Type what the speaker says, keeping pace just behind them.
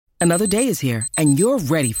Another day is here, and you're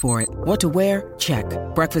ready for it. What to wear? Check.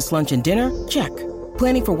 Breakfast, lunch, and dinner? Check.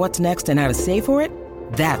 Planning for what's next and how to save for it?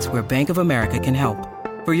 That's where Bank of America can help.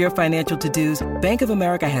 For your financial to-dos, Bank of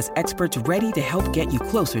America has experts ready to help get you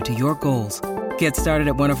closer to your goals. Get started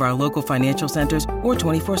at one of our local financial centers or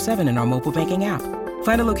 24/7 in our mobile banking app.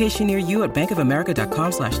 Find a location near you at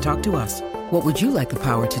bankofamerica.com/talktous. What would you like the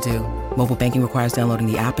power to do? Mobile banking requires downloading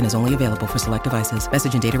the app and is only available for select devices.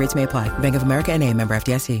 Message and data rates may apply. Bank of America N.A., member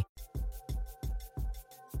FDIC.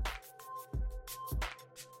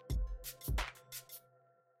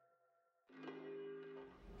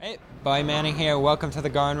 Hey, Boy Manning here. Welcome to the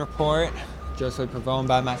Garden Report. Joseph Pavone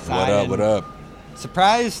by my side. What up?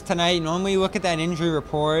 Surprise tonight. Normally you look at that injury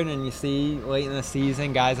report and you see late in the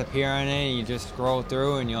season guys appear on it and you just scroll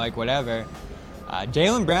through and you're like, whatever.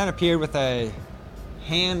 Jaylen Brown appeared with a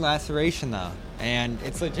hand laceration though, and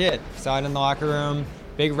it's legit. Saw it in the locker room.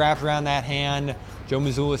 Big wrap around that hand. Joe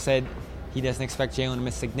Mazzulla said he doesn't expect Jaylen to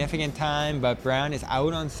miss significant time, but Brown is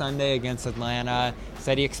out on Sunday against Atlanta.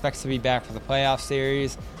 Said he expects to be back for the playoff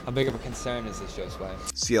series. How big of a concern is this, Josue?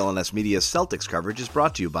 CLNS Media's Celtics coverage is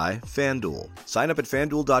brought to you by FanDuel. Sign up at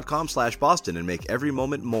FanDuel.com/Boston and make every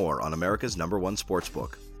moment more on America's #1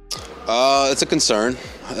 sportsbook. It's a concern.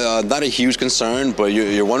 Not a huge concern, but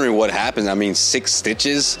you're wondering what happened. I mean, 6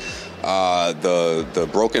 stitches, the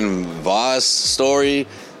broken vase story.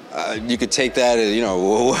 You could take that,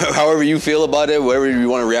 however you feel about it, whatever you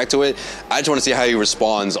want to react to it. I just want to see how he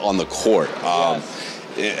responds on the court.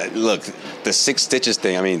 Look, the 6 stitches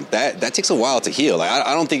thing, I mean, that takes a while to heal. Like,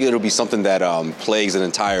 I don't think it'll be something that plagues an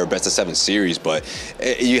entire best-of-7 series, but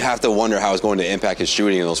you have to wonder how it's going to impact his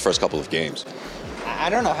shooting in those first couple of games. I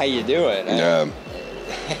don't know how you do it. Yeah.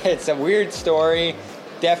 It's a weird story.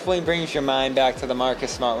 Definitely brings your mind back to the Marcus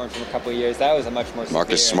Smart one from a couple of years. That was a much more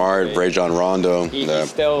Marcus Smart, Rajon Rondo. He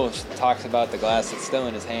still talks about the glass that's still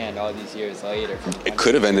in his hand all these years later. It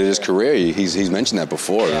could have ended his career. He's mentioned that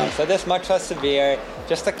before. Yeah, so this much less severe.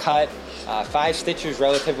 Just a cut. 5 stitches,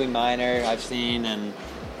 relatively minor, I've seen. And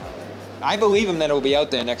I believe him that he'll be out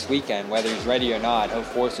there next weekend, whether he's ready or not. He'll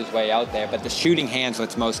force his way out there. But the shooting hand's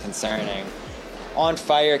what's most concerning. On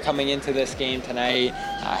fire coming into this game tonight.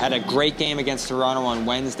 Had a great game against Toronto on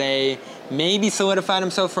Wednesday. Maybe solidified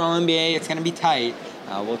himself for All-NBA. It's going to be tight.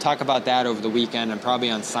 We'll talk about that over the weekend and probably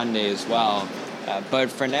on Sunday as well.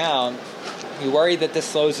 But for now, you worry that this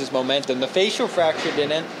slows his momentum. The facial fracture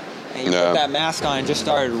didn't. And he put that mask on and just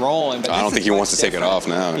started rolling. But I don't think he wants to take it off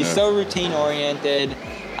now. He's so routine-oriented.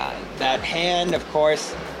 That hand, of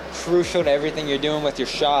course, crucial to everything you're doing with your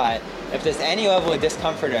shot. If there's any level of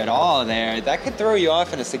discomfort at all there, that could throw you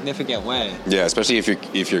off in a significant way. Yeah, especially if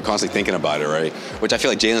you're constantly thinking about it, right? Which I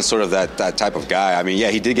feel like Jaylen's sort of that type of guy. I mean, yeah,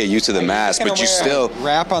 he did get used to the mask, but you still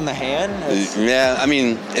wrap on the hand. Yeah, I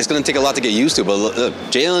mean, it's going to take a lot to get used to. But look,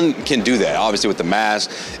 Jaylen can do that, obviously, with the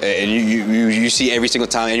mask. And you see every single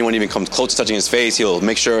time anyone even comes close to touching his face, he'll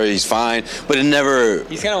make sure he's fine. But it never.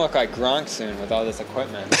 He's going to look like Gronk soon with all this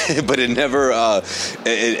equipment. But it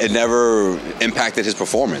never impacted his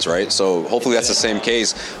performance, right? So hopefully that's the same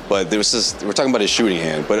case, but we're talking about his shooting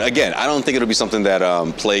hand. But again, I don't think it'll be something that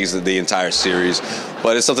plagues the entire series,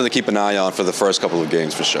 but it's something to keep an eye on for the first couple of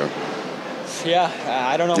games for sure. Yeah,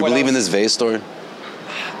 I don't know. Do you believe in this vase story?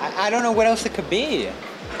 I don't know what else it could be.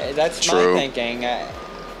 That's True. My thinking.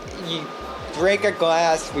 You break a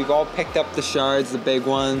glass, we've all picked up the shards, the big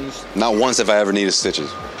ones. Not once have I ever needed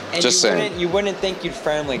stitches. And just saying. You wouldn't think you'd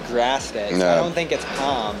firmly grasp it. No. So I don't think it's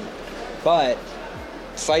palm, but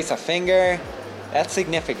slice a finger, that's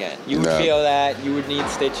significant. You would feel that. You would need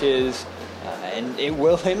stitches, and it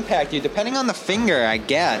will impact you depending on the finger, I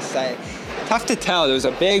guess. Tough to tell. There was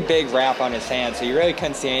a big wrap on his hand, so you really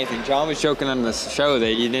couldn't see anything. John was joking on the show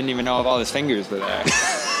that you didn't even know if all his fingers were there.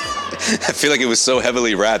 I feel like it was so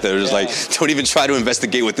heavily wrapped that it was like, don't even try to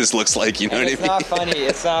investigate what this looks like. You know what I mean?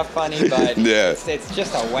 It's not funny, but it's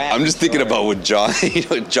just a whack. I'm just thinking about what John.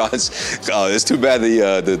 John's. It's too bad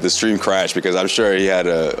the stream crashed because I'm sure he had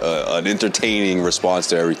an entertaining response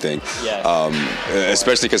to everything. Yes.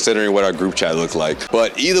 Especially considering what our group chat looked like.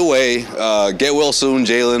 But either way, get well soon,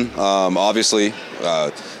 Jaylen. Obviously.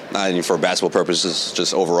 Not even for basketball purposes,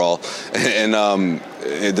 just overall. And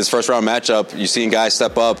this first round matchup, you've seen guys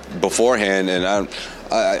step up beforehand, and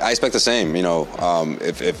I expect the same.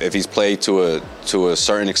 If he's played to a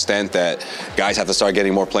certain extent that guys have to start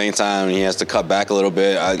getting more playing time and he has to cut back a little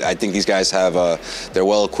bit, I think these guys they're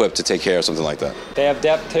well equipped to take care of something like that. They have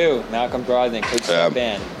depth too. Malcolm Brogdon could step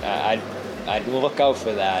in. I'd look out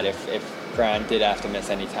for that if Brown did have to miss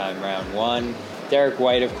any time round one. Derek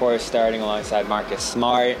White, of course, starting alongside Marcus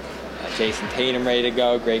Smart. Jason Tatum ready to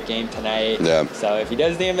go. Great game tonight. Yeah. So if he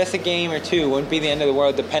does miss a game or two, wouldn't be the end of the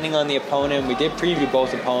world, depending on the opponent. We did preview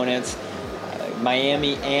both opponents.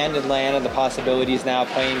 Miami and Atlanta, the possibilities now,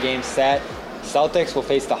 playing game set. Celtics will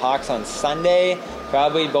face the Hawks on Sunday.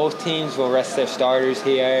 Probably both teams will rest their starters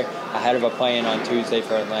here ahead of a play-in on Tuesday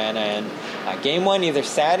for Atlanta. And game one either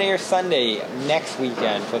Saturday or Sunday next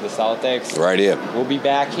weekend for the Celtics. Right here. We'll be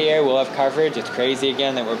back here. We'll have coverage. It's crazy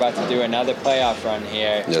again that we're about to do another playoff run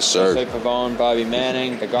here. Yes, sir. Jose Pavone, Bobby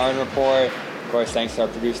Manning, The Garden Report. Of course, thanks to our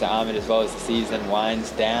producer Ahmed, as well as the season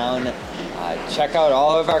winds down. Check out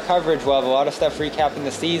all of our coverage. We'll have a lot of stuff recapping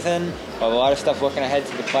the season. We'll have a lot of stuff looking ahead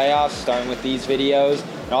to the playoffs, starting with these videos,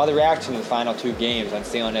 and all the reaction to the final two games on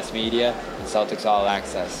CLNS Media and Celtics All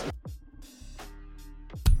Access.